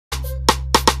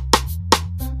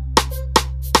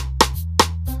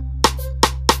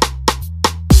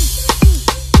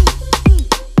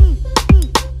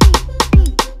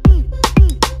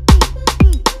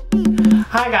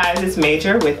Hi guys, it's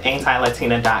Major with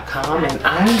Afro-Latina.com and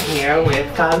I'm here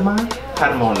with Calma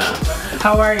Carmona.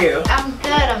 How are you? I'm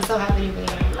good. I'm so happy to be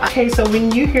here. Okay, so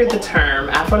when you hear the term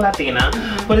Afro-Latina,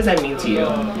 what does that mean to you?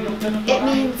 It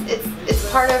means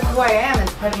it's part of who I am.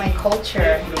 It's part of my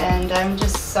culture, and I'm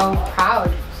just so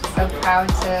proud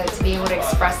to be able to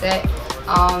express it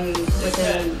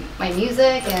within my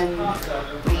music and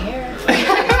my hair.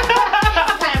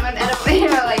 It's kind of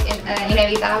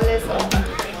inevitable. So.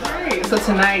 So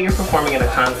tonight you're performing at a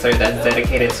concert that's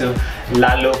dedicated to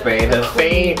La Lupe, the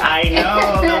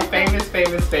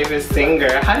famous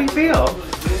singer. How do you feel?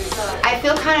 I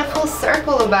feel kind of full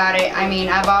circle about it. I mean,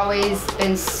 I've always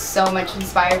been so much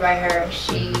inspired by her.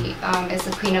 She is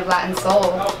the queen of Latin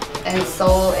soul, and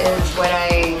soul is what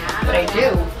I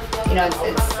do. You know, it's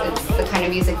the kind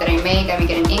of music that I make. I make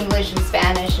it in English and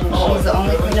Spanish, and she's the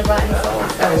only queen of Latin soul.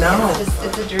 So I know.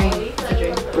 It's a dream. It's a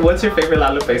dream. What's your favorite La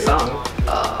Lupe song?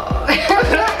 Oh. I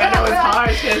know it's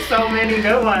hard. She has so many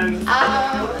good ones.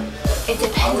 It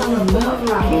depends on the mood,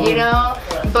 you know.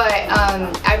 But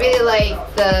I really like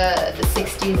the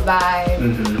 60s vibe.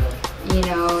 You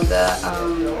know,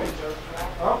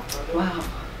 wow.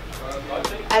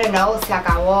 I don't know, Se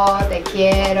acabó, Te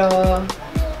quiero,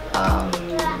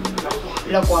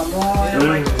 Loco amor,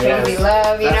 Crazy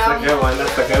love, you know? That's a good one,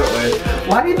 that's a good one.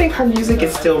 Why do you think her music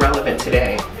is still relevant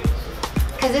today?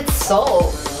 Because it's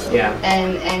soul. Yeah.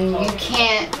 And you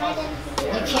can't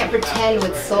pretend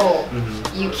with soul.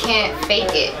 You can't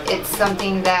fake it. It's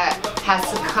something that has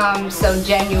to come so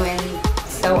genuine,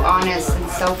 so honest, and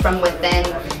so from within,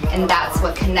 and that's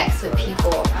what connects with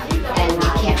people, and you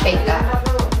can't fake that.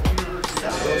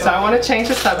 So I want to change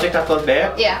the subject up a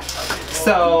bit. Yeah.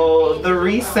 So the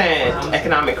recent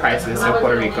economic crisis in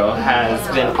Puerto Rico has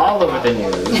been all over the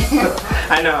news.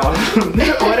 I know.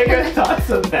 What are your thoughts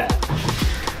on that?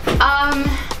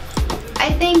 I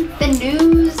think the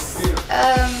news,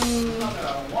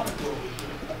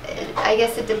 I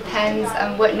guess it depends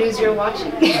on what news you're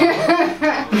watching.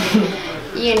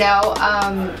 You know,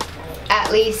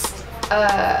 at least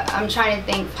I'm trying to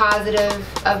think positive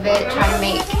of it, trying to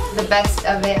make the best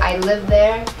of it. I live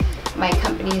there. My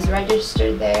company is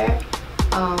registered there.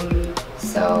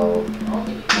 So,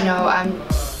 you know,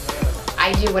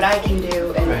 I do what I can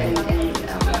do and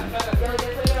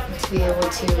to be able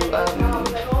to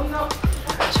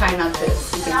try not to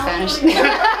speak in Spanish.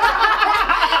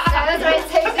 That's why it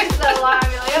takes me so long.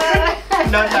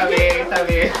 No, está bien.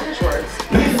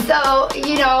 So,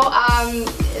 you know,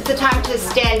 it's a time to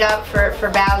stand up for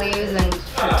values and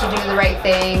to do the right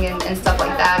thing and stuff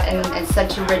like that. And it's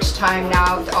such a rich time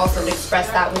now to also express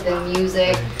that within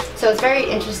music. So it's a very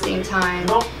interesting time.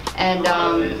 And,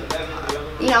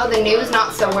 you know, the news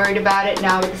not so worried about it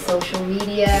now with the social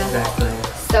media. Exactly.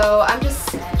 So I'm just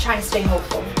trying to stay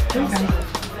hopeful.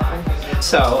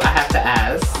 So I have to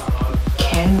ask,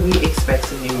 can we expect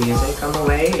some new music on the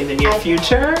way in the near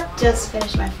future? Just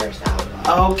finished my first album.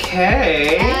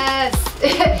 Okay. Yes.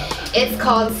 It's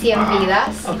called Cien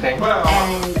Vidas. Okay.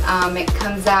 And it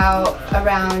comes out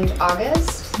around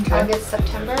August,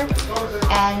 September.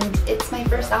 And it's my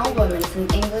first album. It's in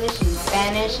English and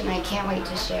Spanish, and I can't wait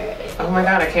to share it. Oh my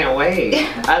God, I can't wait.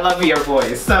 I love your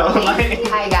voice. So.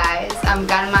 Hi guys, I'm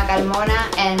Calma Carmona,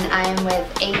 and I am with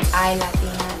Afro-Latina.